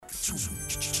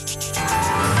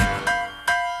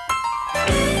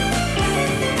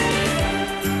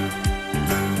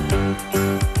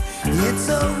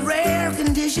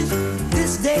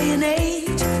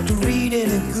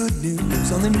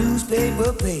words on the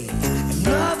newspaper page. And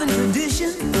love and tradition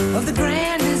of the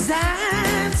grand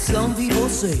design, some people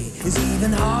say is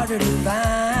even harder to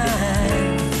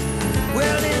find.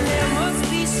 Well, then there must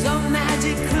be some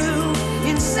magic clue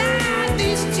inside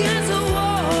these gentle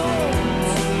walls.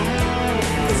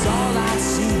 'Cause all I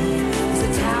see is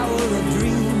a tower of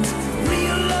dreams,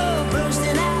 real love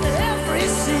bursting out of every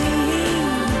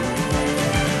scene.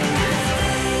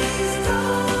 Days go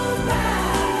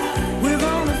by, we're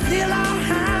gonna fill our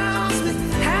house with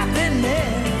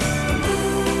happiness.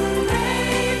 Moon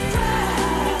may cry,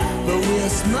 but we'll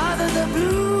smother the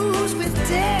blues with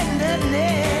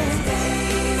tenderness.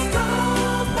 Days go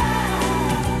by,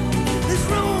 there's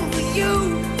room for you,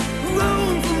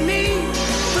 room for me,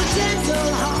 for gentle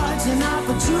hearts and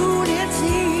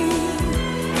opportunity.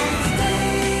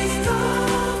 Days go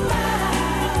by,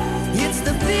 it's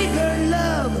the bigger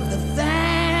love of the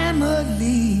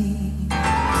family.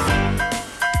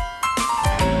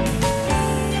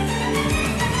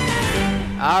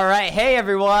 All right. Hey,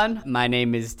 everyone. My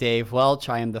name is Dave Welch.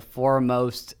 I am the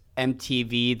foremost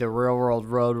MTV, The Real World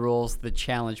Road Rules, The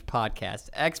Challenge podcast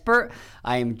expert.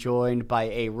 I am joined by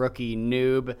a rookie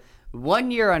noob,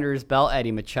 1 year under his belt,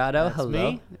 Eddie Machado. That's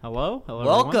Hello. me. Hello.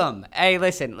 Welcome. Hey,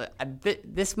 listen,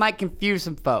 this might confuse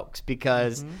some folks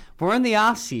because we're in the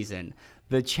off season.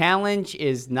 The challenge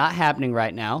is not happening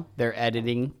right now. They're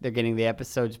editing. They're getting the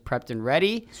episodes prepped and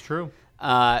ready. It's true.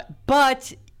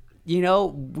 But, you know,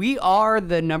 we are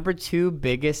the number 2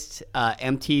 biggest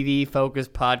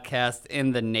MTV-focused podcast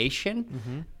in the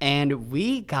nation, and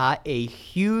we got a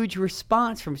huge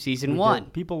response from season 1.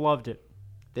 People loved it.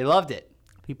 They loved it.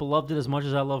 People loved it as much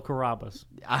as I love Carrabba's.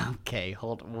 Okay,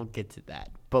 hold on. We'll get to that.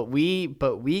 But we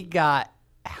got,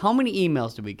 how many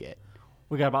emails did we get?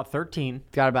 We got about 13.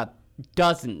 Got about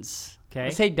dozens. Okay.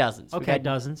 Let's say dozens. Okay,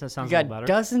 dozens. That sounds We a got little better.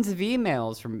 dozens of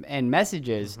emails and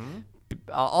messages.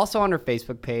 Also on our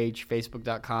Facebook page,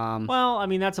 facebook.com. Well, I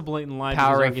mean, that's a blatant lie.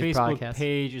 Power Because Rankings our Facebook podcast.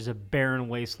 page is a barren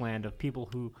wasteland of people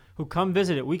who come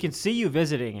visit it. We can see you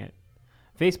visiting it.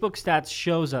 Facebook stats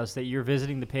shows us that you're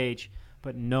visiting the page,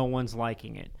 but no one's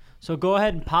liking it. So go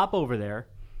ahead and pop over there.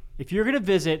 If you're going to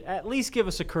visit, at least give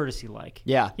us a courtesy like.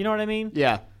 Yeah. You know what I mean?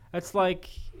 Yeah. That's like...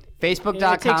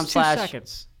 Facebook.com it takes 2 slash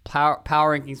seconds. Power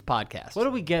Rankings podcast. What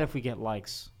do we get if we get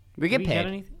likes? We get Do paid. Get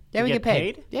anything? Yeah, we get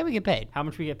paid. paid. Yeah, we get paid. How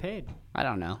much we get paid? I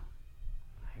don't know.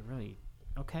 I really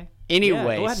okay. Anyway, Yeah, go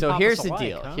ahead and so pop here's us a the like,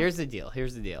 deal. huh? Here's the deal.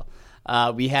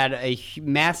 We had a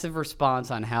massive response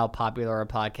on how popular our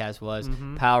podcast was,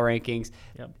 Power Rankings.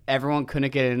 Yep. Everyone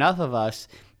couldn't get enough of us.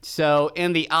 So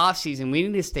in the off season, we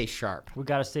need to stay sharp. We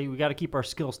gotta keep our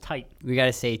skills tight. We got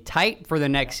to stay tight for the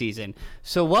next season.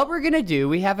 So what we're going to do,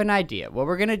 we have an idea. What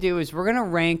we're going to do is we're going to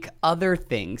rank other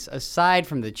things aside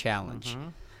from the challenge.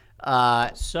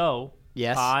 So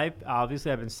Yes. I've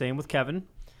been staying with Kevin,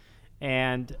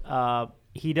 and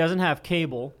he doesn't have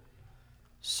cable,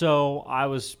 so I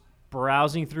was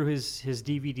browsing through his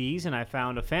DVDs and I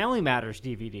found a Family Matters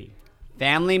DVD.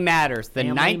 Family Matters, the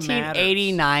Family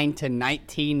 1989 to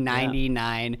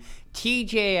 1999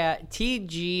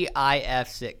 TGIF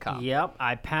sitcom. Yep,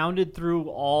 I pounded through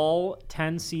all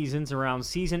 10 seasons. Around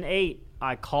season 8,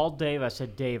 I called Dave. I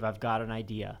said, Dave, I've got an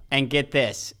idea. And get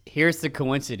this, here's the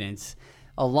coincidence.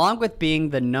 Along with being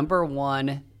the number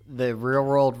 1, the Real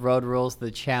World Road Rules,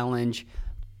 the challenge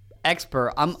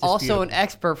expert, I'm also an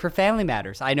expert for Family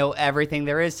Matters. I know everything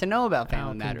there is to know about Family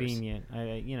How Matters. convenient.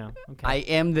 Okay. I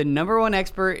am the number 1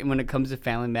 expert when it comes to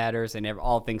Family Matters and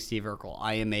all things Steve Urkel.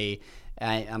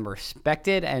 I'm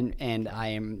respected and I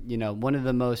am, one of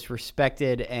the most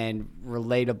respected and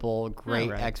relatable,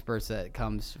 great experts that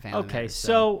comes to Family Matters. Okay,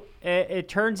 so it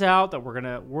turns out that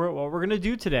what we're gonna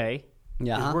do today is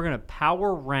we're gonna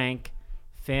power rank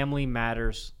Family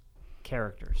Matters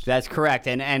characters. That's correct.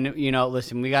 And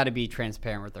listen, we got to be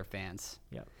transparent with our fans.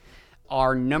 Yep.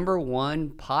 Our number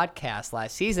 1 podcast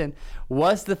last season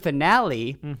was the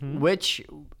finale, which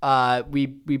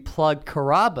we plugged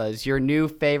Carrabba's, your new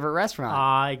favorite restaurant.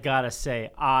 I gotta say,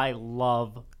 I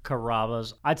love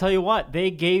Carrabba's. I tell you what,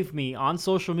 they gave me on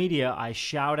social media. I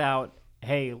shout out,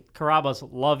 "Hey, Carrabba's,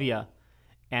 love ya,"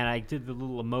 and I did the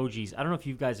little emojis. I don't know if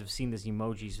you guys have seen this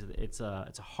emojis. It's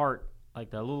a heart, like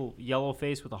the little yellow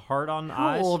face with a heart on the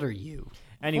eyes. How old are you?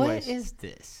 Anyways, what is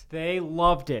this? They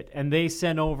loved it, and they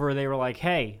sent over. They were like,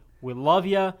 "Hey, we love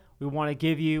you. We want to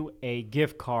give you a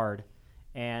gift card,"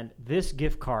 and this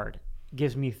gift card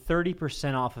gives me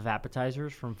 30% off of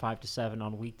appetizers from 5 to 7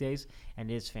 on weekdays,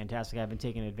 and it's fantastic. I've been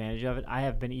taking advantage of it. I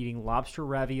have been eating lobster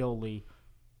ravioli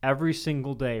every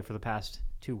single day for the past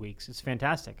 2 weeks. It's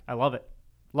fantastic. I love it.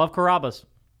 Love Carrabba's.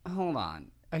 Hold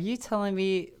on. Are you telling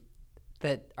me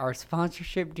that our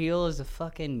sponsorship deal is a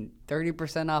fucking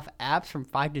 30% off apps from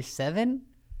 5 to 7?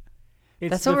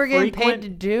 That's what we're getting paid to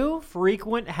do?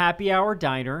 Frequent happy hour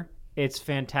diner. It's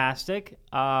fantastic.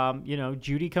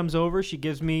 Judy comes over. She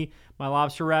gives me my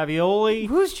lobster ravioli.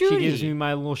 Who's Judy? She gives me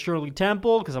my little Shirley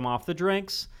Temple because I'm off the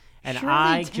drinks. And Shirley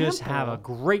I just Temple. have a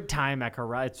great time at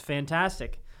Carrabba's. It's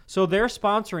fantastic. So they're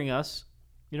sponsoring us.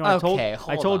 I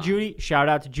told Judy, shout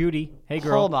out to Judy. Hey,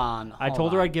 girl. Hold on. I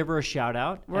told her I'd give her a shout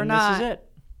out. We're and not- This is it.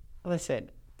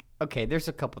 Listen. Okay, there's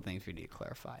a couple things we need to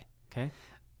clarify. Okay.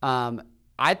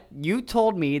 You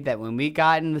told me that when we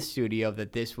got in the studio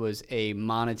that this was a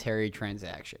monetary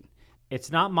transaction.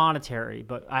 It's not monetary,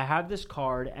 but I have this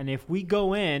card, and if we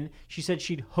go in, she said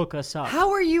she'd hook us up. How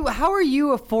are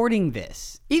you affording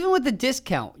this? Even with the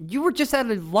discount. You were just at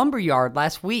a lumberyard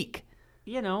last week.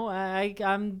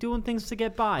 I'm doing things to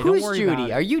get by. Who's Don't worry Judy? about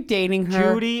it. Are you dating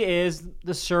her? Judy is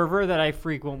the server that I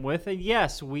frequent with, and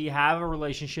yes, we have a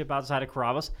relationship outside of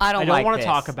Carrabba's. I don't want like to this.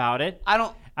 talve about it. I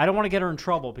don't want to get her in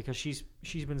trouble because she's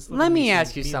been slipping Let me some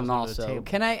ask you meals something under the also. table.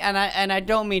 Can I and I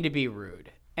don't mean to be rude.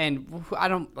 And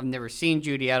I've never seen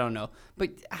Judy, I don't know. But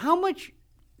how much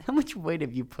weight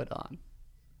have you put on?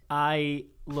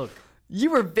 Look.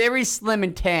 You were very slim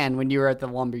and tan when you were at the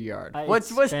lumberyard.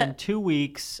 What's It's been that? 2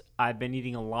 weeks. I've been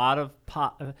eating a lot of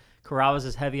Carrabba's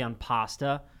is heavy on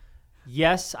pasta.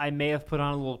 Yes, I may have put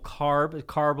on a little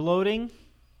carb loading.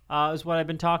 Is what I've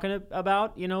been talking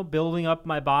about. Building up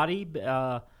my body.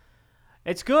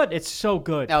 It's good. It's so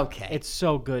good. Okay. It's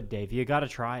so good, Dave. You got to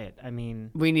try it. I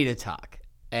mean, We need to talk.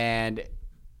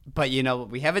 But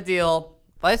we have a deal.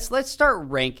 Let's start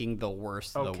ranking the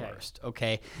worst of the Okay. worst,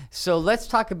 okay? So let's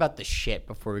talk about the shit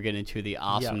before we get into the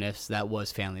awesomeness that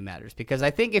was Family Matters. Because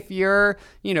I think if you're,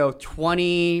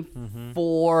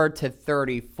 24 to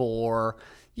 34,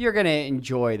 you're going to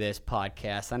enjoy this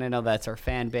podcast. And I know that's our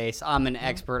fan base. I'm an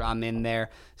expert. I'm in there.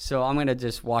 So I'm going to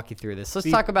just walk you through this.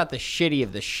 Let's talk about the shitty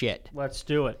of the shit. let's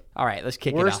do it. All right, let's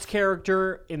kick it Worst off.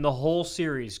 character in the whole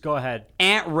series. Go ahead.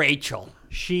 Aunt Rachel,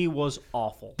 She was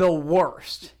awful. the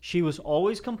worst. She was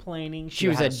always complaining. She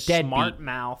was had a deadbeat. smart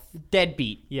mouth.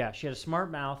 Deadbeat. Yeah, she had a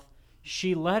smart mouth.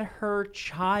 She let her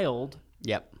child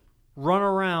Yep. run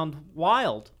around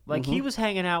wild. Like Mm-hmm. he was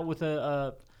hanging out with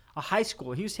a high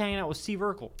school. He was hanging out with Steve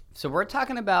Urkel. So we're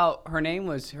talking about her name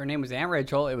was Aunt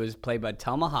Rachel. It was played by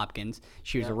Thelma Hopkins.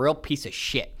 She was a real piece of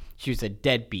shit. She was a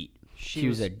deadbeat. She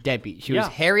was a deadbeat. She was Yeah.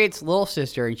 Harriet's little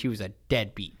sister, and she was a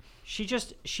deadbeat. She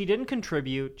didn't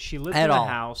contribute. She lived At in all. a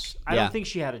house. I Yeah. don't think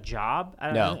she had a job.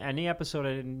 No. Any episode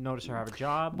I didn't notice her have a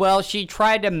job. Well, she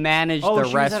tried to manage Oh, the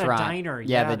she was at a restaurant. diner. Yeah,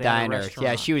 Yeah, the they had a diner. Yeah,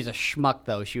 restaurant. she was a schmuck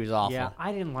though. She was awful. Yeah,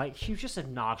 I didn't like. She was just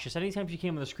obnoxious. Anytime she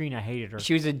came on the screen, I hated her.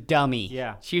 She was a dummy.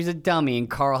 Yeah. She was a dummy, and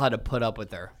Carl had to put up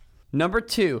with her. Number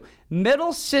 2,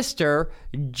 middle sister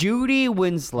Judy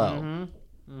Winslow.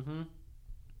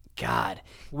 God,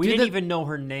 we Dude, didn't even know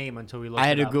her name until we looked. I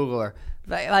had it to up. Google her.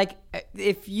 Like,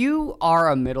 if you are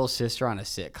a middle sister on a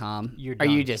sitcom, You're are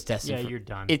you done. just destined? Yeah, for- you're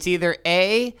done. It's either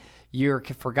A, you're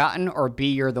forgotten, or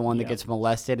B, you're the one that gets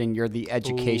molested, and you're the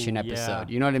education Ooh, episode.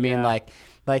 yeah. You know what I mean? Yeah.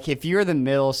 Like if you're the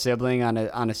middle sibling on a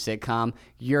sitcom,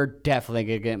 you're definitely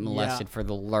gonna get molested for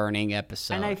the learning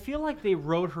episode. And I feel like they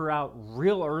wrote her out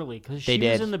real early because They she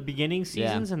was did. in the beginning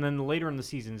seasons, and then later in the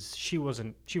seasons she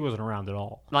wasn't around at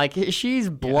all. Like she's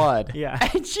blood. Yeah.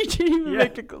 And she didn't even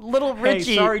make a little Hey,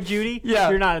 Richie. sorry, Judy. Yeah.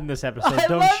 You're not in this episode. I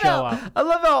Don't love show how, up. I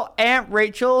love how Aunt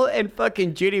Rachel and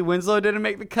fucking Judy Winslow didn't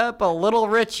make the cut, but little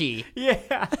Richie,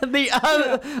 Yeah.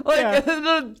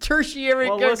 the tertiary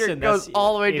Well, character listen, goes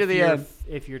all the way to the end.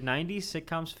 If your 90s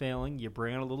sitcom's failing, you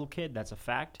bring in a little kid. That's a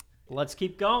fact. Let's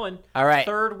keep going. All right.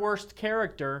 Third worst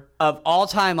character, Of all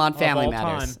time on Family all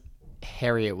Matters,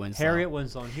 Harriet Winslow. Harriet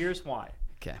Winslow. And here's why.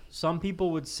 Okay. Some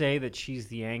people would say that she's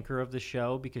the anchor of the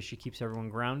show because she keeps everyone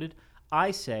grounded.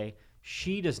 I say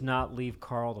she does not leave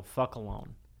Carl the fuck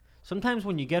alone. Sometimes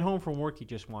when you get home from work, you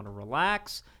just want to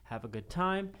relax, have a good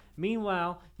time.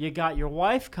 Meanwhile, you got your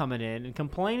wife coming in and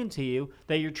complaining to you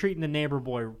that you're treating the neighbor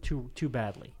boy too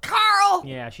badly. Carl!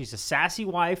 Yeah, she's a sassy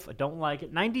wife. I don't like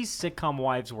it. 90s sitcom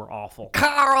wives were awful.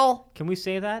 Carl! Can we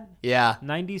say that? Yeah.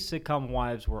 90s sitcom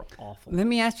wives were awful. Let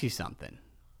me ask you something.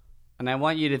 And I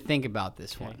want you to think about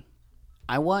this one.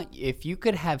 If you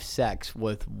could have sex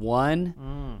with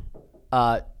one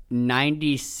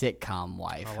 90s sitcom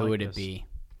wife, who like would it this. be?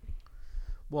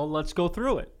 Well, let's go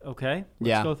through it, okay? Let's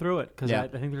Yeah. go through it because Yeah. I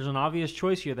think there's an obvious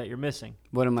choice here that you're missing.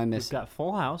 What am I We've missing? got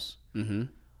Full House. So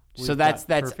We've that's got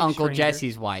that's Perfect Uncle Stranger.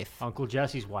 Jesse's wife. Uncle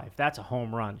Jesse's wife. That's a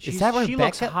home run. that She looks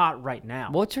Rebecca? hot right now.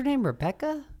 What's her name?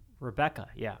 Rebecca? Rebecca,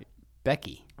 yeah.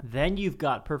 Becky. Then you've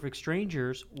got Perfect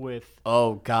Strangers with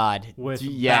Oh God.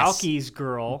 Yes. Balky's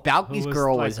girl. Balky's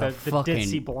girl was the fucking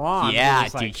ditzy blonde. Yeah, who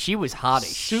was, dude, like, she was hot as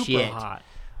super shit. hot.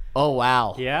 Oh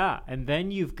wow. Yeah, and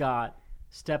then you've got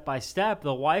Step by Step.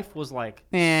 The wife was like,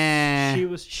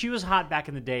 she was hot back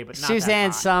in the day, but not that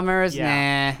Suzanne hot. Summers,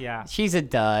 Yeah, nah. yeah. She's a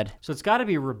dud. So it's got to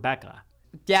be Rebecca.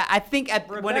 Yeah, I think when it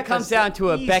Rebecca's comes down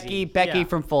to easy. Becky Yeah.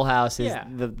 from Full House is Yeah.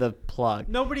 the plug.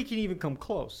 Nobody can even come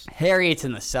close. Harriet's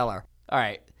in the cellar. All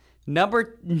right.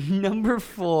 Number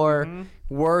 4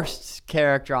 worst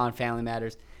character on Family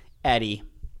Matters, Eddie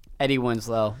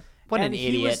Winslow. What And an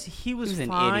idiot. He was an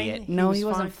fine. idiot. No, was he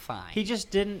wasn't fine. He just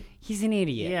didn't. He's an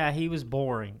idiot. Yeah, he was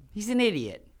boring. He's an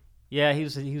idiot. Yeah, he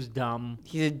was dumb.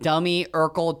 He's a dummy.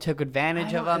 Urkel took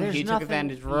advantage of him. there's He took nothing-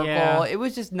 advantage of Urkel. yeah. It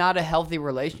was just not a healthy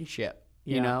relationship,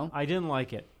 you Yeah, know? I didn't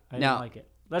like it. I No. didn't like it.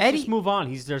 Let's Eddie- just move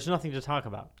on. There's nothing to talk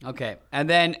about. Okay. And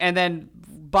then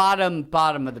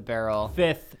bottom of the barrel.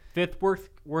 Fifth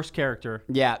worst character.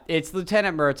 Yeah, it's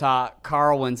Lieutenant Murtaugh,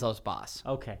 Carl Winslow's boss.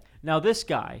 Okay. Now this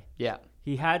guy, Yeah.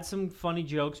 he had some funny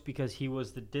jokes because he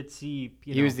was the ditzy,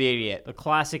 He was the idiot. the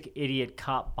classic idiot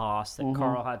cop boss that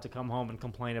Carl had to come home and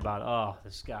complain about. Oh,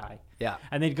 this guy. Yeah.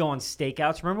 And they'd go on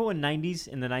stakeouts. Remember in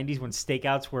the 90s when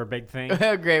stakeouts were a big thing?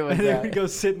 How great was They that? would go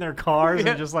sit in their cars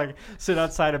and just like sit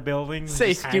outside of buildings. Say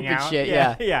and just hang stupid out. shit,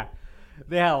 yeah. Yeah.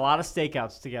 They had a lot of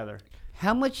stakeouts together.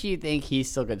 How much do you think he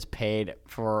still gets paid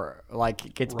for,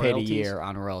 gets paid a Royalties? year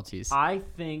on royalties? I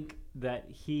think that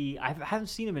I haven't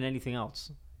seen him in anything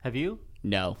else. Have you?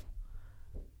 No.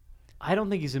 I don't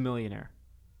think he's a millionaire.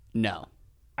 No.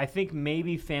 I think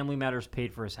maybe Family Matters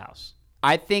paid for his house.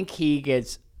 I think he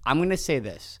gets, I'm going to say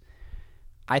this.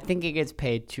 I think he gets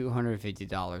paid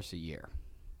 $250 a year.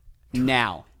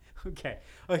 Now. Okay.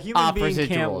 A human Off being residuals.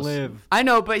 can't live. I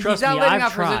know, but Trust he's not me, living I've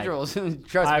off tried. residuals.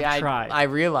 Trust me, I've tried. I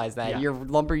realize that. Yeah. Your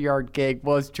lumberyard gig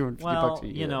was $250 Well, a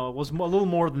year. you know, it was a little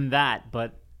more than that,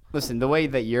 but Listen, the way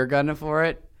that you're gunning for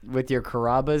it with your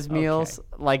Carrabba's meals,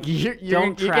 like you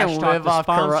don't can trash talk live the off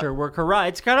sponsor. We're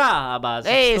It's Carrabba's.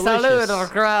 Hey, It's salud, delicious.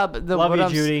 Carrabba. Love you,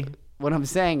 Judy. What I'm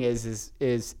saying is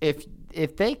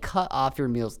if they cut off your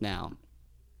meals now,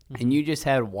 Mm-hmm. and you just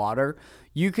had water,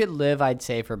 you could live, I'd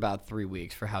say, for about 3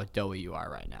 weeks for how doughy you are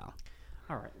right now.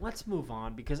 All right, let's move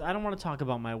on because I don't want to talk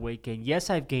about my weight gain. Yes,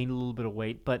 I've gained a little bit of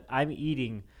weight, but I'm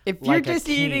eating. If like you're a just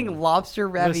king. eating lobster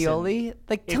ravioli,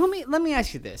 let me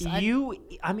ask you this.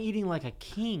 I'm eating like a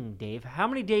king, Dave. How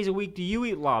many days a week do you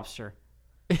eat lobster?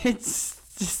 It's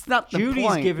just not the Judy's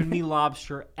point. giving me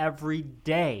lobster every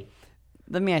day.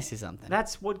 Let me ask you something.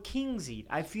 That's what kings eat.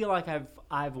 I feel like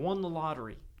I've won the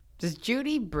lottery. Does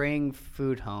Judy bring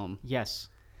food home? Yes.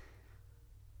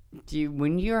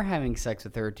 When you're having sex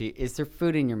with her, is there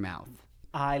food in your mouth?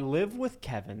 I live with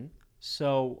Kevin,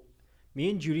 so me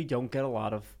and Judy don't get a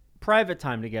lot of private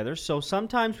time together. So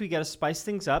sometimes we got to spice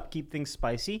things up, keep things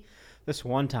spicy. This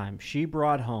one time, she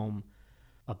brought home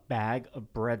a bag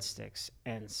of breadsticks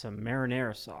and some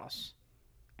marinara sauce.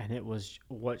 And it was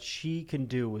what she can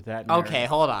do with that marinara. Okay,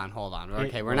 hold on.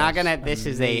 Okay, It we're not was gonna. This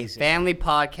is a amazing. family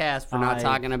podcast. We're not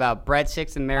talking about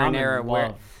breadsticks and marinara. I'm in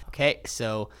love. Okay,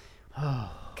 so,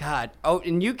 God. Oh,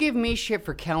 and you give me shit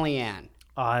for Kellyanne.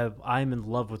 I'm in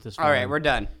love with this All woman. right, we're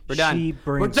done. We're done. She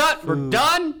brings We're done. We're food.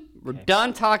 done. We're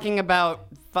done talking about.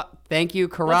 Thank you,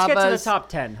 Carrabba's. Let's get to the top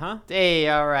 10, huh? Hey,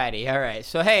 alrighty, all right.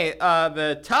 So, hey,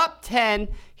 the top 10.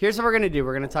 Here's what we're gonna do.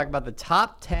 We're gonna talk about the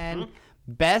top 10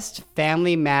 best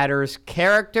Family Matters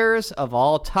characters of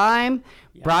all time.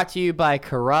 Brought to you by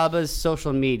Carrabba's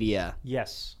social media.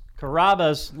 Yes.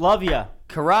 Carrabba's, love ya.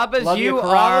 Carrabba's, Love you your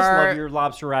Carrabba's, are. love your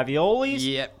lobster raviolis.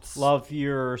 Yep. Love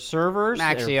your servers.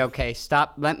 Actually, They're- okay,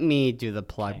 stop. Let me do the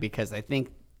plug because I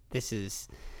think this is.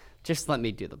 Just let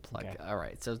me do the plug. Okay. All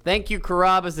right. So thank you,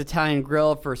 Carrabba's Italian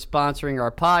Grill, for sponsoring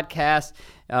our podcast.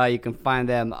 You can find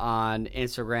them on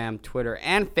Instagram, Twitter,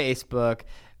 and Facebook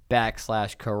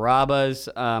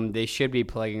 /Carrabba's. They should be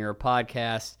plugging our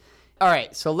podcast. All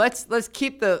right. So let's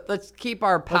keep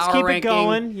our power keep it ranking.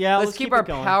 going. Yeah, Let's let's keep keep our it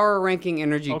going. power ranking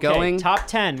energy Okay, going. top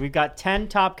 10. We've got 10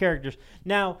 top characters.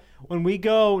 Now, when we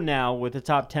go now with the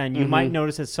top 10, you might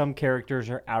notice that some characters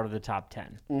are out of the top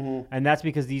 10. And that's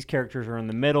because these characters are in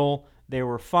the middle. They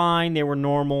were fine. They were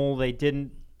normal. They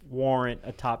didn't warrant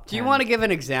a top 10. Do you want to give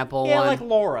an example? Yeah, one? like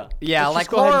Laura. Yeah, Let's like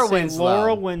just go ahead and Laura say Winslow.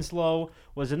 Laura Winslow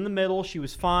was in the middle. She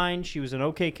was fine. She was an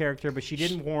okay character, but she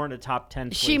didn't warrant a top 10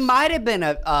 place. She might have been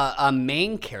a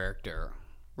main character,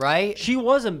 right? She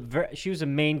was a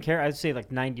main character. I'd say like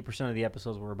 90% of the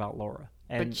episodes were about Laura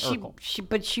and Urkel.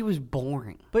 But she was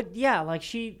boring. But yeah, like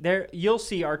you'll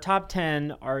see our top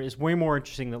 10 is way more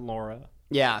interesting than Laura.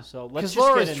 Yeah. So let's because just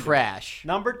Laura's get into trash.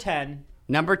 Number 10.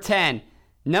 Number 10,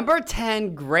 Number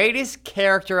 10, greatest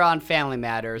character on Family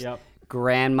Matters. Yep.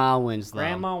 Grandma Winslow.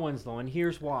 Grandma Winslow, and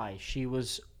here's why. She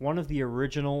was one of the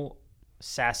original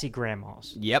sassy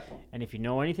grandmas. Yep. And if you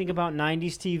know anything about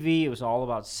 90s TV, it was all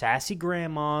about sassy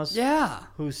grandmas Yeah.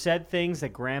 who said things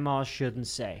that grandmas shouldn't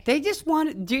say. They just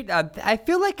wanted, dude, I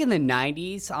feel like in the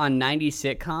 90s, on 90s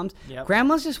sitcoms, Yep.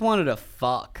 grandmas just wanted to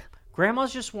fuck.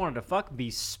 Grandmas just wanted to fuck, be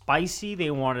spicy.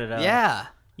 They wanted to... Yeah.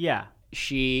 Yeah.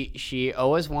 She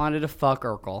always wanted to fuck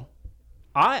Urkel.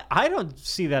 I don't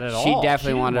see that at all. She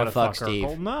definitely didn't wanted want to fuck Steve.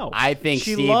 Urkel. No. I think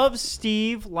she Steve- loves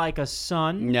Steve like a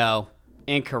son. No.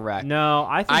 Incorrect. No,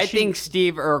 I think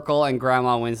Steve Urkel and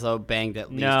Grandma Winslow banged at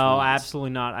least No, once.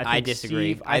 absolutely not. I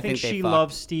disagree. Steve, I I think think they she fucked.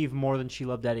 loves Steve more than she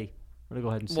loved Eddie. I'm gonna go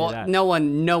ahead and say Well, that. no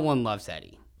one loves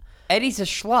Eddie. Eddie's a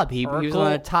schlub. He was Urkel-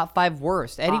 one of the top 5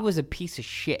 worst. Eddie was a piece of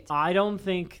shit. I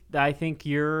think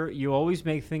you always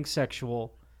make things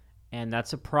sexual, and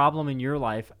that's a problem in your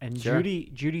life. And Sure.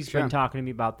 Judy's Sure. been talking to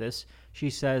me about this. She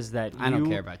says that I don't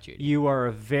care about Judy. You are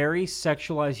a very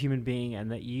sexualized human being,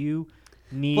 and that you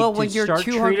need Well, to when you're start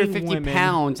 250 treating women,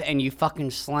 pounds and you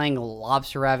fucking slang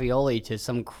lobster ravioli to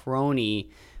some crony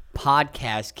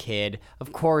podcast kid,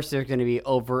 of course there's going to be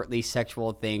overtly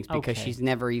sexual things because Okay. she's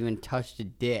never even touched a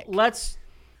dick. Let's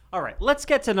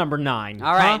get to number 9.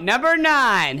 All right, huh? number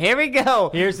 9. Here we go.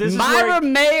 This is Myra where it-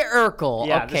 May Urkel.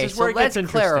 Yeah, okay, this is so where it let's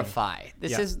gets interesting. clarify.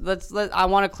 I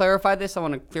want to clarify this. I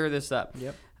want to clear this up.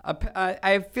 Yep.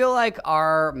 I feel like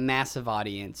our massive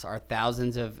audience, our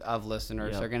thousands of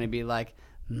listeners, Yep. are going to be like,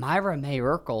 Myra May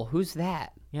Urkel, who's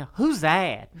that? Yeah, who's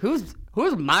that? Who's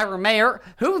Myra May Urkel?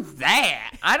 Who's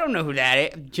that? I don't know who that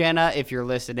is. Jenna, if you're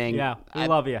listening. Yeah, we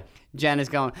love you. Jenna's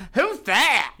going, who's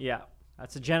that? Yeah,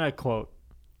 that's a Jenna quote.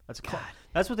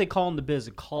 That's what they call in the biz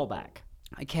a callback.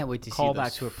 I can't wait to see Call back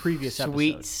those to a previous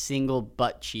sweet episode. single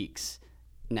butt cheeks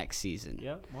next season.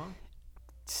 Yep. Well,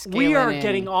 Scaling we are in.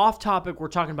 getting off topic. We're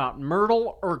talking about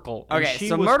Myrtle Urkel. and Okay, she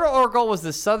so was, Myrtle Urkel was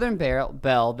the Southern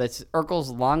Belle that's Urkel's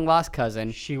long lost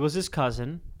cousin, She was his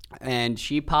cousin. and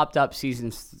she popped up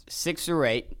seasons 6 through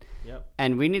 8. Yep.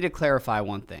 And we need to clarify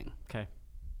one thing. Okay.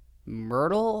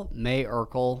 Myrtle May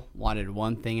Urkel wanted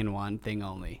one thing and one thing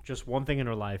only, Just one thing in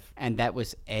her life. and that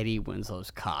was Eddie Winslow's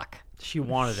cock. She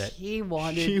wanted it. She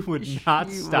wanted. She would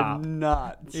not stop. Would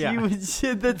not. Yeah. She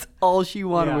would. That's all she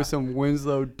wanted Yeah. was some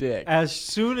Winslow dick. As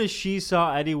soon as she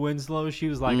saw Eddie Winslow, she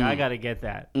was like, I got to get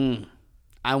that.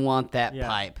 I want that Yeah.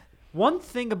 pipe. One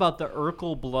thing about the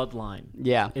Urkel bloodline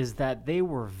Yeah. is that they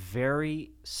were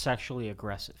very sexually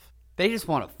aggressive. They just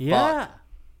want to fuck. Yeah.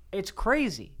 It's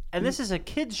crazy. And this is a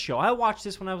kid's show. I watched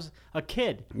this when I was a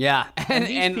kid. Yeah. And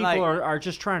these people like, are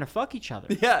just trying to fuck each other.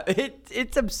 yeah,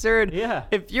 it's absurd. Yeah.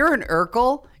 If you're an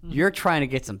Urkel, you're trying to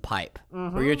get some pipe,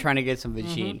 or you're trying to get some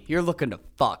vagine. You're looking to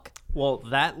fuck. Well,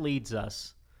 that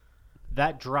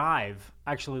drive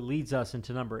actually leads us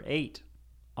into number 8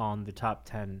 on the top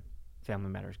 10 Family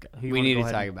Matters. We need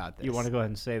to talk about this. You want to go ahead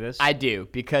and say this? I do,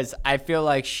 because I feel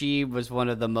like she was one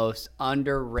of the most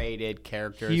underrated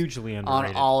characters Hugely on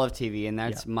underrated. all of TV, and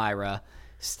that's Myra,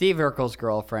 Steve Urkel's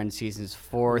girlfriend, seasons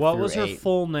 4 What through was her 8.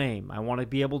 full name? I want to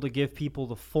be able to give people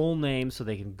the full name so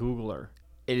they can Google her.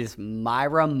 It is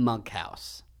Myra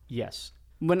Monkhouse. Yes.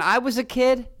 When I was a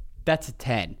kid, that's a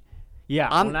 10.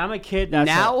 Yeah. When I'm a kid,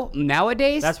 that's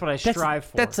Nowadays, that's what I strive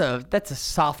for. That's a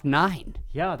soft 9.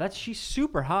 she's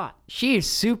super hot. She is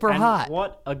super And hot.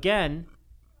 what again?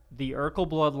 The Urkel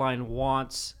bloodline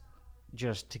wants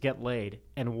just to get laid,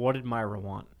 and what did Myra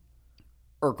want?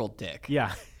 Urkel dick.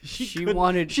 Yeah, She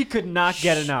She could not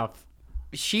get enough.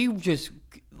 She just,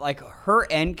 like, her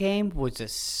end game was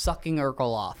just sucking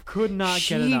Urkel off. Could not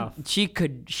get enough.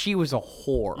 She was a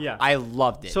whore. Yeah. I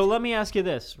loved it. So let me ask you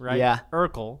this, right? Yeah.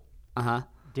 Urkel uh-huh.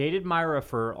 dated Myra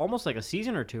for almost like a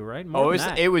season or 2, right? More than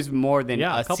that. It was more than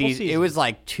Yeah, a a couple season. It seasons. was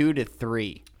like 2 to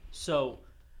 3. So,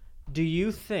 do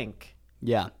you think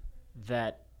Yeah.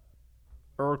 that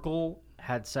Urkel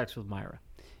had sex with Myra?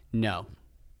 No.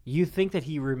 You think that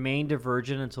he remained a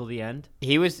virgin until the end?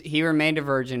 He remained a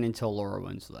virgin until Laura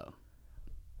Winslow.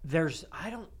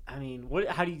 How do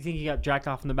you think he got jacked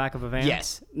off in the back of a van?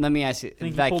 Yes. Let me ask you.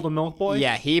 Think he pulled a milk boy?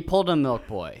 Yeah, he pulled a milk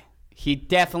boy. He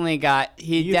definitely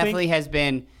has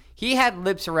been. He had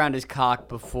lips around his cock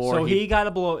before. So he got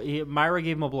a blow. Myra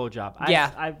gave him a blowjob.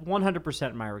 Yeah. I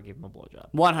 100% Myra gave him a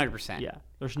blowjob. 100%. Yeah,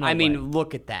 there's no I mean, way.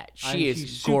 look at that. She's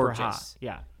is super gorgeous. hot.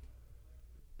 Yeah.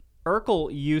 Urkel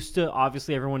used to,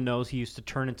 obviously everyone knows he used to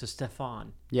turn into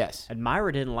Stefan. Yes. And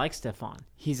Myra didn't like Stefan.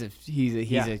 He's a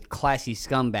Yeah. a classy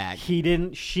scumbag. She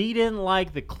didn't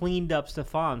like the cleaned up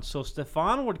Stefan. So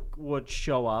Stefan would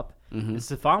show up and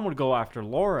Stefan would go after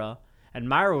Laura and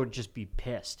Myra would just be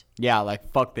pissed. Yeah,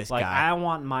 like fuck this Like, guy. I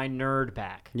want my nerd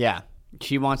back. Yeah.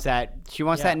 She wants that. She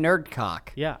wants Yeah. that nerd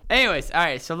cock. Yeah. Anyways, all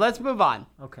right. So let's move on.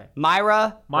 Okay. Myra,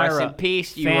 rest Myra, in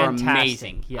peace. You were fantastic.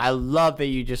 amazing. Yeah. I love that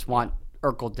you just want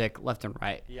Urkel dick left and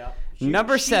right. Yeah.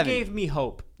 Number She 7. gave me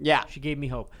hope. Yeah. She gave me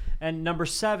hope. And number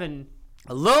 7,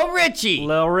 Lil Richie.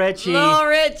 Lil Richie. Lil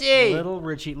Richie.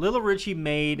 Little Richie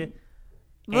made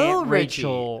Lil Aunt Richie.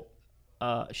 Rachel.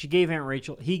 She gave Aunt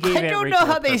Rachel. He gave I Aunt don't Rachel know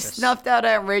how a they purpose. snuffed out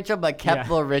Aunt Rachel but kept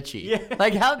Yeah. Lil Richie. Yeah.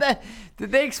 Like how that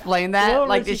did they explain that? Lil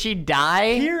Like Richie- did she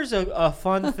die? Here's a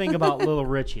fun thing about Little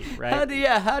Richie, right?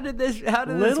 How did this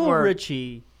Little work?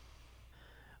 Richie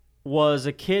was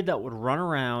a kid that would run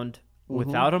around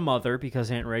without a mother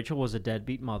because Aunt Rachel was a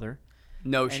deadbeat mother.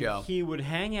 No And show. he would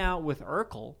hang out with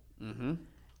Urkel. Mm-hmm.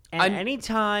 And I'm-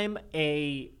 anytime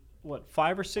a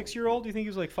 5 or 6 year old? Do you think he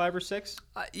was like 5 or 6?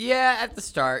 Yeah, at the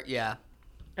start, yeah.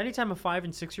 Anytime a 5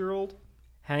 and 6 year old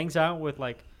hangs out with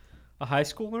like a high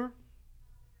schooler,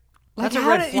 that's a how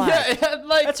red flag. Yeah,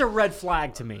 like That's a red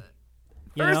flag to me.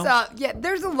 You first know? off, yeah,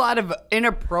 there's a lot of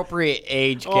inappropriate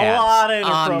age gaps lot of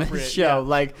on the inappropriate, show. yeah.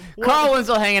 Like What- Carl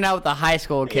Winslow hanging out with a high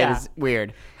school kid Yeah. is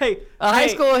weird. Hey, A high hey,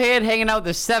 school kid hanging out with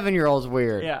a 7-year-old's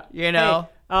weird. Yeah. You know?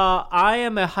 Hey, I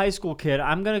am a high school kid.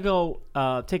 I'm gonna go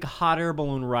take a hot air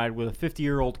balloon ride with a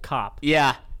 50-year-old cop.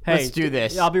 Yeah. Hey, let's do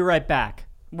this. I'll be right back.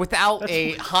 Without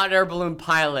a hot air balloon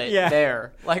pilot Yeah.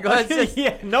 there. Like let's just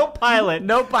yeah, no pilot.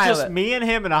 No pilot. Just me and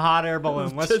him in a hot air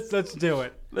balloon. Let's do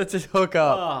it. let's just hook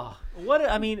up. What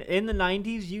I mean, in the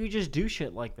 90s, you could just do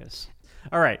shit like this.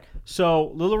 All right.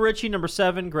 So, Little Richie, number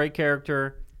 7, great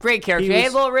character. Great character. he Hey,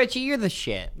 was- little Richie, you're the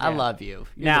shit. I Yeah. love you.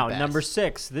 You're Now, the best. number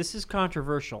 6. This is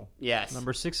controversial. Yes.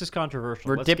 Number 6 is controversial.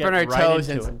 We're Let's dipping get our right toes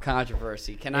into in it. some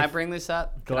controversy. Can I bring this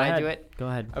up? Go Can ahead. I do it? Go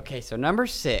ahead. Okay, so number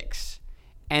 6,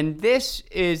 and this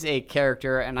is a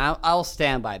character, and I'll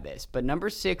stand by this, but number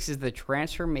 6 is the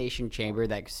transformation chamber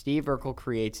that Steve Urkel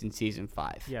creates in season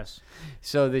 5. Yes.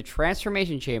 So the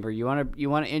transformation chamber, you want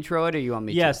to intro it, or you want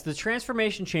me Yes, the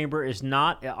transformation chamber is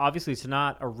not, obviously, it's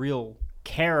not a real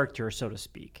character, so to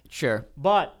speak. to? Sure.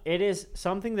 But it is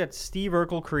something that Steve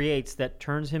Urkel creates that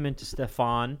turns him into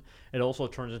Stefan. It also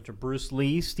turns into Bruce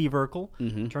Lee, Steve Urkel.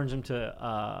 Mm-hmm. Turns him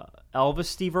to Elvis,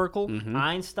 Steve Urkel.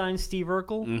 Einstein, Steve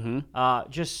Urkel.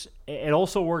 Mm-hmm. It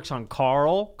also works on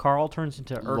Carl. Carl turns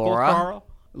into Urkel Laura. Carl.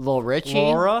 Lil Richie.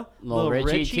 Laura. Lil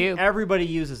Richie, too. Everybody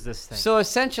uses this thing. So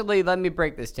essentially, let me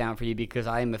break this down for you because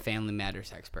I am a Family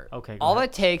Matters expert. Okay, go All ahead.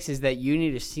 it takes is that you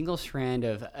need a single strand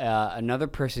of another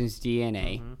person's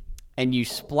DNA, Mm-hmm. and you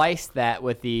splice that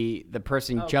with the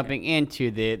person jumping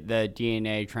into the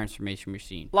DNA transformation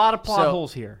machine. a lot of plot So-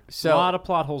 holes here. so- a lot of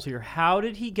plot holes here. How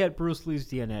did he get Bruce Lee's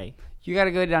DNA? You got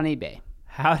to go down eBay.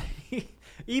 How did he...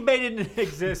 eBay didn't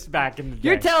exist back in the day.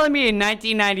 You're telling me in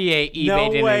 1998 eBay no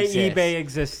didn't way exist? eBay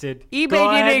existed. eBay Go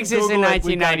didn't ahead and exist in Google it.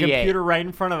 We've got a 1998. computer right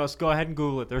in front of us. Go ahead and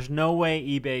Google it. There's no way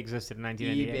eBay existed in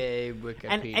 1998. eBay,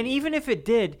 Wikipedia. And even if it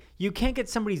did, you can't get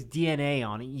somebody's DNA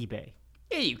on eBay.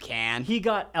 yeah, you can. He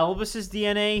got Elvis's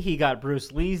DNA. He got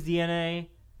Bruce Lee's DNA.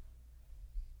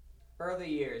 Early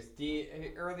years.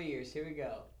 Here we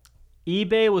go.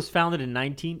 eBay was founded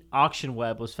in Auction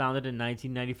Web was founded in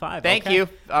 1995. Thank okay? you.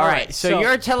 All right. So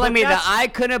you're telling but me that that's- I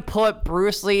couldn't put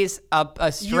Bruce Lee's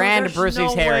a strand of Bruce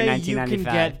Lee's hair in There's no way 1995. you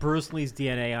can get Bruce Lee's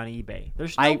DNA on eBay.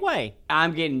 There's no way.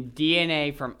 I'm getting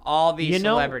DNA from all these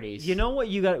celebrities. You know what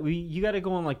you got? You got to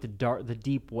go on like the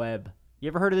deep web. You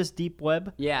ever heard of this deep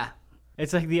web? Yeah.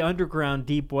 It's like the underground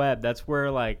deep web. That's where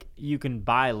like you can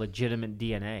buy legitimate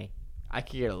DNA. I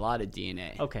could get a lot of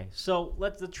DNA. Okay, so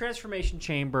the transformation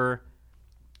chamber.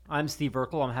 I'm Steve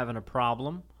Urkel. I'm having a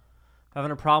problem.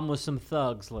 Having a problem with some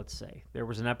thugs, let's say. There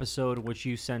was an episode which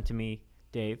you sent to me,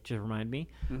 Dave, to remind me,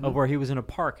 of where he was in a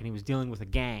park and he was dealing with a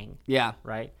gang, Yeah.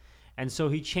 right? And so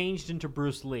he changed into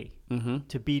Bruce Lee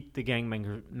to beat the gang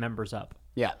members up.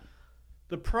 Yeah.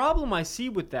 The problem I see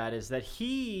with that is that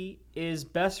he is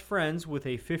best friends with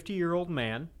a 50-year-old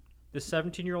man. This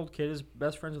 17-year-old kid is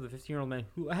best friends with a 15-year-old man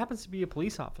who happens to be a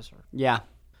police officer. Yeah.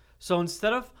 So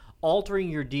instead of altering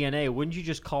your DNA, wouldn't you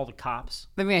just call the cops?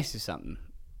 Let me ask you something.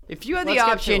 If you had the Let's get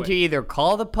option to to it. either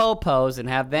call the popos and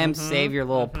have them save your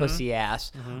little pussy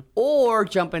ass, or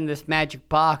jump into this magic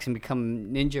box and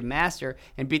become ninja master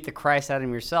and beat the Christ out of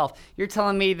him yourself, you're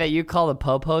telling me that you call the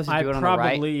popos and do it on the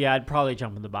right? I'd probably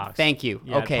jump in the box. Thank you.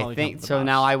 Yeah, I'd okay. probably jump in the So box.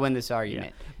 now I win this Yeah.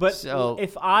 argument. But so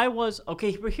if I was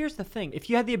okay, but here's the thing: if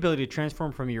you had the ability to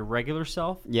transform from your regular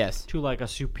self yes. to like a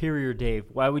superior Dave,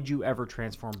 why would you ever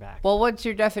transform back? Well, what's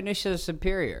your definition of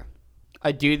superior?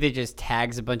 A dude that just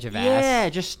tags a bunch of ass? Yeah,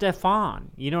 just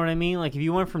Stefan. You know what I mean? Like if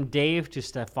you went from Dave to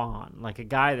Stefan, like a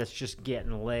guy that's just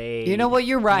getting laid. You know what?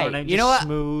 You're right. what I mean? You know Just what?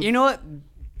 Smooth. You know what?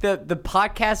 The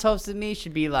podcast host of me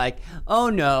should be like,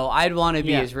 oh no, I'd want to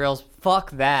be Yeah. as real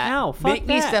fuck that. No, fuck Make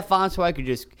me that. Stefan so I could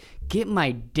just get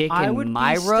my dick I would in be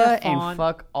Myra Stefan. and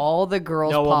fuck all the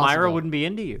girls No, well, possible. Myra wouldn't be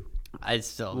into you. I'd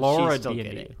still, Laura she'd still would be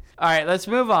get into it. you. All right, let's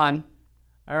move on.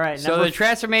 All right. So the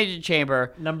transformation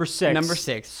chamber. number 6. Number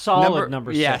 6. Solid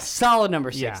number 6. Yeah, solid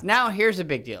number 6. Yeah. Now here's a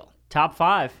big deal. Top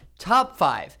 5. Top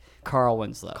 5. Carl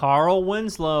Winslow. Carl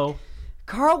Winslow.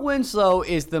 Carl Winslow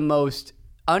is the most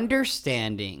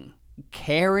understanding,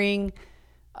 caring,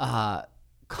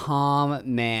 calm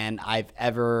man I've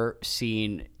ever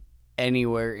seen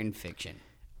anywhere in fiction.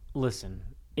 Listen,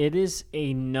 it is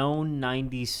a known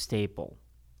 90s staple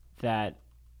that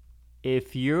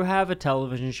if you have a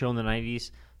television show in the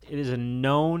 90s, it is a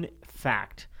known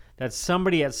fact that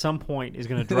somebody at some point is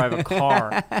going to drive a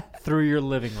car through your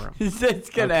living room. It's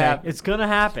gonna Okay? happen. It's going to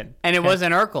happen. And it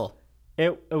wasn't Urkel.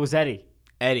 It was Eddie.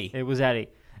 Eddie. It was Eddie.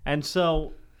 And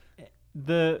so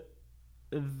the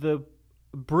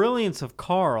brilliance of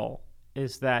Carl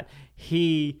is that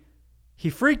he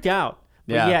freaked out,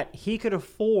 but Yeah. yet he could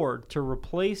afford to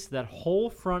replace that whole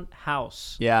front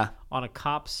house Yeah. on a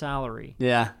cop's salary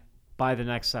Yeah. by the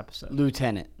next episode.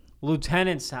 Lieutenant.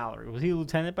 Lieutenant salary. Was he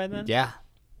lieutenant by then? Yeah.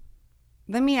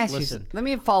 Let me ask Listen, you. Let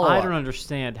me follow I up. don't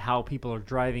understand how people are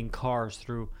driving cars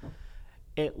through.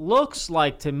 It looks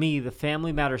like to me the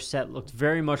Family Matters set looked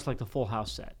very much like the Full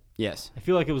House set. Yes. I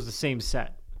feel like it was the same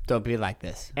set. Don't be like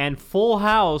this. And Full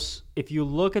House, if you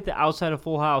look at the outside of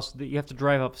Full House, that you have to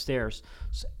drive upstairs.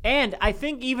 And I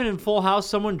think even in Full House,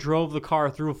 someone drove the car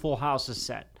through a Full House's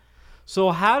set. So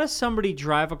how does somebody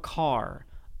drive a car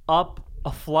up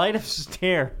a flight of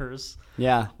stairs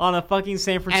Yeah. on a fucking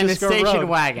San Francisco station road?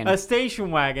 wagon. A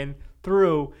station wagon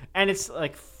through, and it's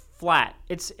like flat.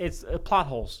 It's plot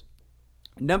holes.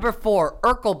 Number 4,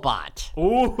 Urkelbot.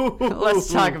 Ooh.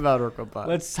 Let's talk about Urkelbot.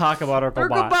 Let's talk about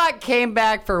Urkelbot. Urkelbot came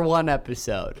back for one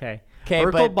episode. Okay. Okay,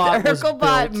 Urkelbot but was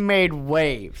Urkelbot built- made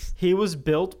waves. He was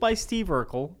built by Steve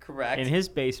Urkel. Correct. In his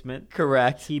basement.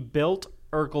 Correct. He built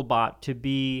Urkelbot to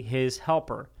be his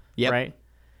helper. Yep. Right?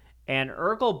 And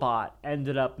Urkelbot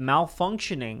ended up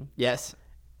malfunctioning, Yes.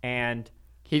 and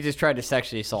He just tried to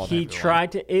sexually assault he everyone.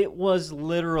 tried to. It was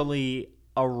literally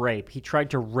a rape. He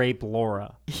tried to rape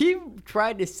Laura. He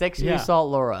tried to sexually Yeah.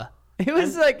 assault Laura. It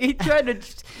was like he tried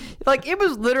to, like it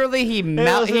was literally he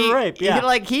was a rape, yeah.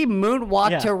 he moonwalked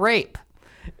Yeah. to rape.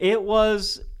 It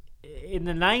was in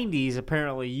the 90s.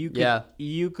 Apparently,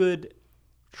 you could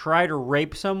try to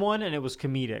rape someone, and it was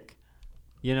comedic.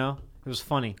 You know, it was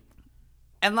funny.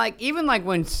 And like even like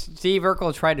when Steve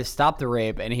Urkel tried to stop the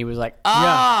rape, and he was like,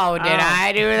 "Oh, Yeah. did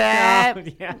I do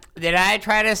that? Yeah. Did I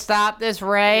try to stop this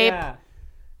rape?" Yeah.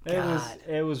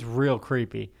 It was real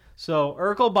creepy. So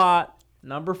Urkelbot,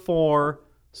 number 4,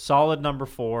 solid number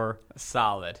 4.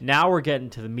 Solid. Now we're getting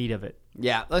to the meat of it.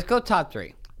 Yeah, let's go top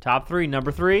 3. Top 3,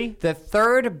 number 3. The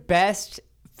third best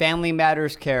Family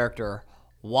Matters character,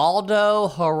 Waldo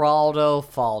Geraldo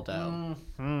Faldo.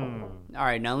 All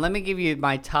right, now let me give you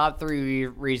my top 3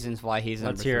 reasons why he's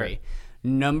number Let's hear 3. it.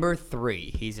 Number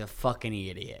 3, he's a fucking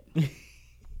idiot.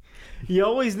 You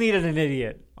always needed an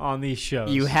idiot on these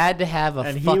shows. You had to have a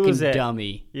And he fucking was it.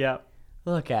 dummy. Yep.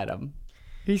 Look at him.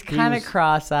 He's kind of was-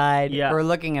 cross-eyed. Yeah. We're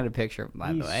looking at a picture of him,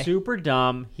 by He's the way. super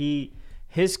dumb.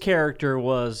 His character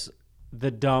was the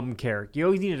dumb character. You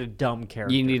always needed a dumb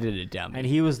character. You needed a dummy. And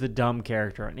he was the dumb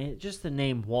character. And just the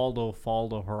name Waldo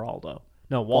Faldo Geraldo.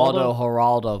 No, Waldo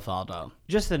Waldo. Geraldo Faldo.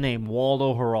 Just the name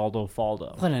Waldo Geraldo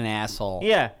Faldo. What an asshole.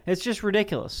 Yeah, it's just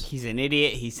ridiculous. He's an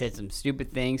idiot. He said some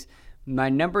stupid things. My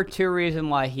number 2 reason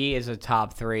why he is a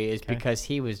top 3 is because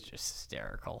he was just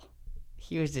hysterical.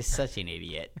 He was just such an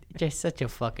idiot. Just such a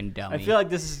fucking dummy. I feel like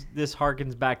this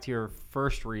harkens back to your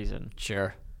first reason.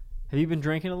 Sure. Have you been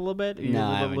drinking a little bit? Are you No, a I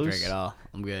little haven't loose? drank at all.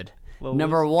 I'm good. Little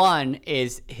Number loose? 1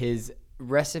 is his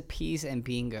recipes and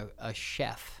being a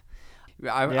chef.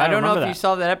 I I don't know if remember you that.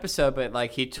 saw that episode, but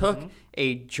like he took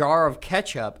a jar of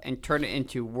ketchup and turned it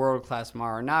into world-class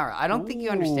marinara. I don't think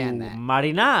you understand that. Ooh,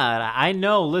 Marinara. I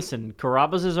know. Listen,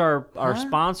 Carrabba's is our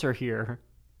sponsor here.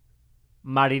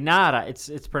 Marinara.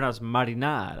 It's pronounced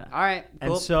marinara. All right,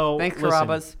 cool. And so, thanks, listen,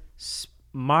 Carrabba's.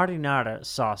 Marinara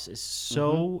sauce is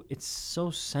so it's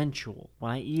so sensual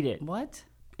when I eat it. What?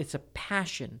 It's a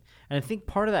passion, and I think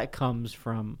part of that comes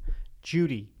from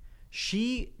Judy.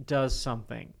 She does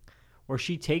something where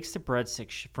she takes the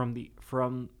breadsticks from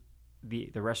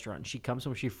the restaurant. And she comes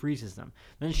home, she freezes them,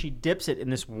 then she dips it in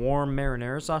this warm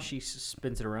marinara sauce. She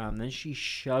spins it around, and then she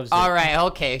shoves it. All right,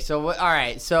 okay. So, all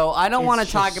right. So, I don't It's want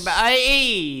to talk just about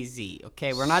easy.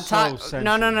 Okay, we're not so talking. sensual.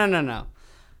 No.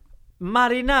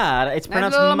 Marinara. It's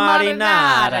pronounced little marinara.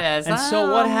 marinaras. And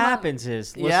so what Oh, happens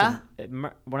is, Yeah? listen,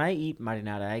 when I eat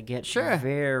marinara, I get Sure.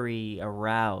 very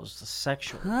aroused,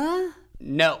 sexual. Huh?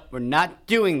 no, we're not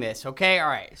doing this, okay? All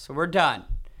right, so we're done.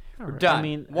 We're right. done. I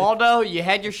mean, Waldo, you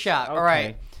had your shot. All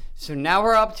right. So now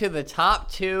we're up to the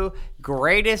top 2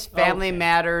 greatest Family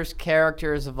Matters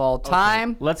characters of all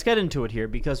time. Let's get into it here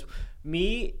because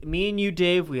me and you,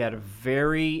 Dave, we had a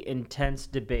very intense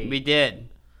debate. We did.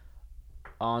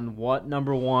 On what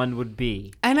number 1 would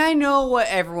be. And I know what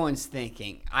everyone's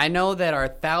thinking. I know that our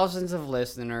thousands of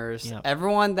listeners,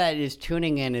 everyone that is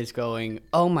tuning in is going,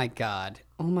 oh my God,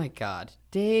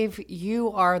 Dave,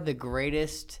 you are the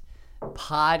greatest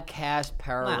podcast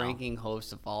power ranking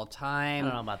host of all time. I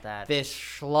don't know about that. This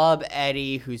schlub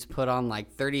Eddie who's put on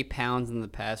like 30 pounds in the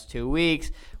past 2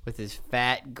 weeks with his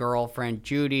fat girlfriend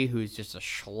Judy who's just a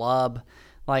schlub.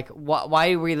 Like,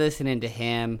 why are we listening to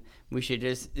him? It should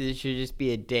just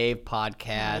be a Dave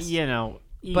podcast. You know.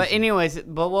 Easy. But anyways,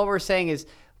 what we're saying is,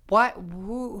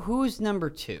 who's number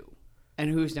 2 and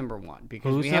who's number 1?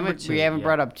 Because we haven't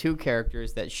brought up 2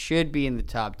 characters that should be in the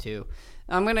top 2.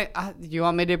 I'm gonna. Do you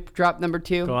want me to drop number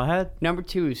 2? Go ahead. Number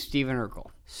 2 is Stephen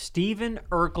Urkel. Stephen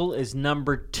Urkel is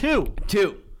number 2.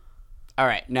 2. All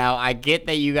right. Now I get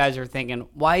that you guys are thinking,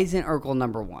 why isn't Urkel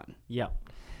number 1? Yeah.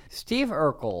 Steve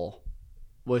Urkel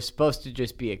was supposed to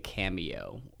just be a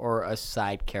cameo or a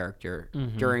side character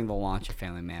during the launch of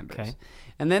Family Matters. Okay.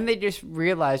 And then they just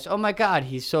realized, oh my God,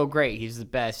 he's so great. He's the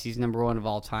best. He's number 1 of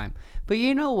all time. But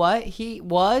you know what? He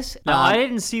was. Now, I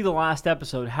didn't see the last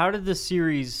episode. How did the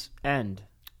series end?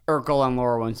 Urkel and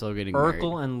Laura Winslow getting married.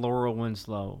 Urkel and Laura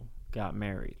Winslow got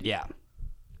married. Yeah.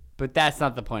 But that's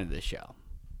not the point of the show.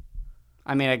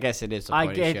 I mean, I guess it is the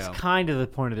point of the show. It's kind of the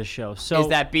point of the show. So is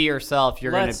that be yourself,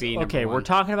 you're going to be number 1. Okay, we're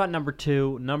talking about number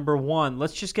 2. Number 1,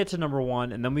 let's just get to number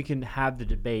 1, and then we can have the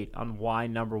debate on why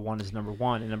number 1 is number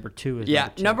 1 and number 2 is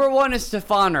number 2. Number 1 is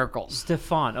Stefan Urkel.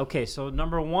 Stefan. Okay, so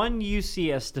number 1 you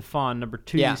see as Stefan, number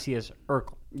 2 you see as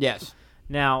Urkel. Yes.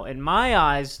 Now, in my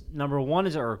eyes, number 1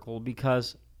 is Urkel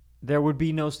because there would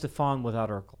be no Stefan without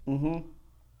Urkel. Mm-hmm.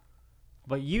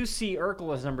 But you see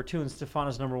Urkel as number 2 and Stefan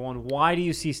as number 1. Why do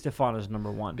you see Stefan as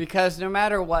number 1? Because no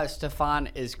matter what, Stefan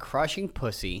is crushing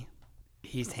pussy.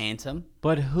 He's handsome.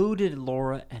 But who did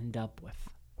Laura end up with?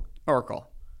 Urkel.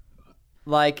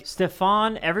 Like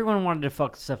Stefan, everyone wanted to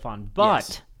fuck Stefan,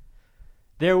 but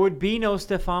there would be no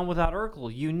Stefan without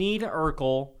Urkel. You need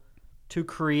Urkel to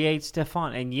create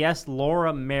Stefan. And yes,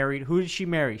 Laura married. Who did she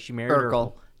marry? She married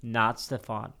Urkel, not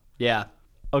Stefan. Yeah.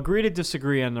 Agree to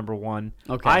disagree on number 1.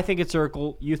 Okay. I think it's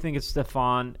Urkel. You think it's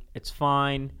Stefan. It's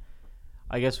fine.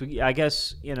 I guess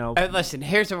you know. Listen,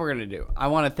 here's what we're gonna do. I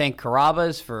want to thank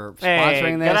Carrabba's for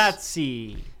sponsoring this.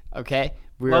 Grazie. Okay.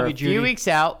 We're a few weeks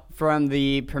out from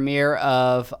the premiere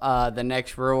of the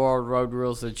next Real World Road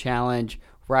Rules of the Challenge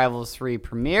Rivals 3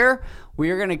 premiere.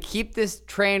 We are gonna keep this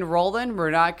train rolling.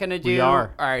 We're not gonna do. We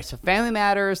are. All right. So Family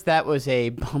Matters. That was a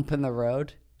bump in the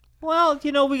road. Well,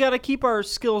 you know, we got to keep our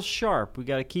skills sharp. We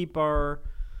got to keep our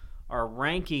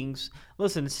rankings.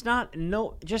 Listen, it's not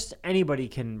just anybody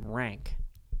can rank.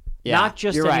 Yeah, not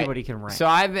just anybody can rank. So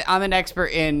I'm an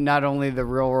expert in not only the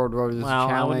Real World Road Rules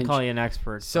Challenge. I wouldn't call you an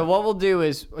expert. So what we'll do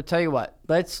is, I'll tell you what.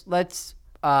 Let's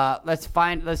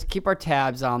keep our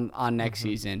tabs on next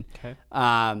season. Okay.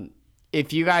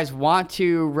 If you guys want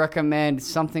to recommend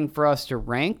something for us to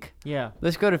rank,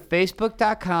 let's go to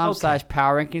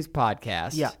facebook.com/Power Rankings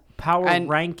Podcast. Yeah.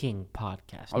 Ranking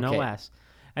Podcast. Okay. No S.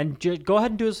 And go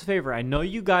ahead and do us a favor. I know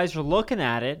you guys are looking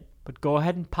at it, but go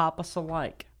ahead and pop us a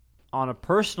like. On a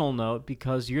personal note,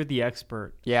 because you're the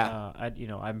expert. Yeah.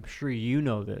 I'm sure you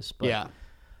know this, but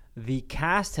the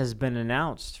cast has been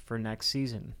announced for next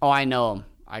season. Oh, I know them.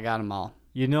 I got them all.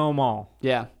 You know them all.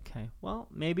 Yeah. Okay. Well,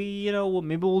 maybe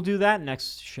we'll do that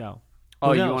next show.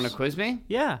 Oh, you want to quiz me?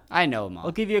 Yeah. I know them all.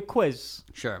 I'll give you a quiz.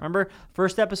 Sure. Remember,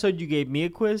 first episode you gave me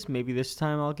a quiz. Maybe this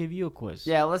time I'll give you a quiz.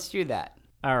 Yeah, let's do that.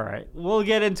 All right. We'll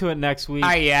get into it next week. All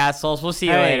right, you assholes. We'll see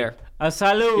you later.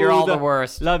 Salud. You're all the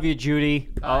worst. Love you, Judy.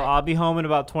 Bye. I'll be home in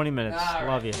about 20 minutes.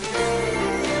 Love you.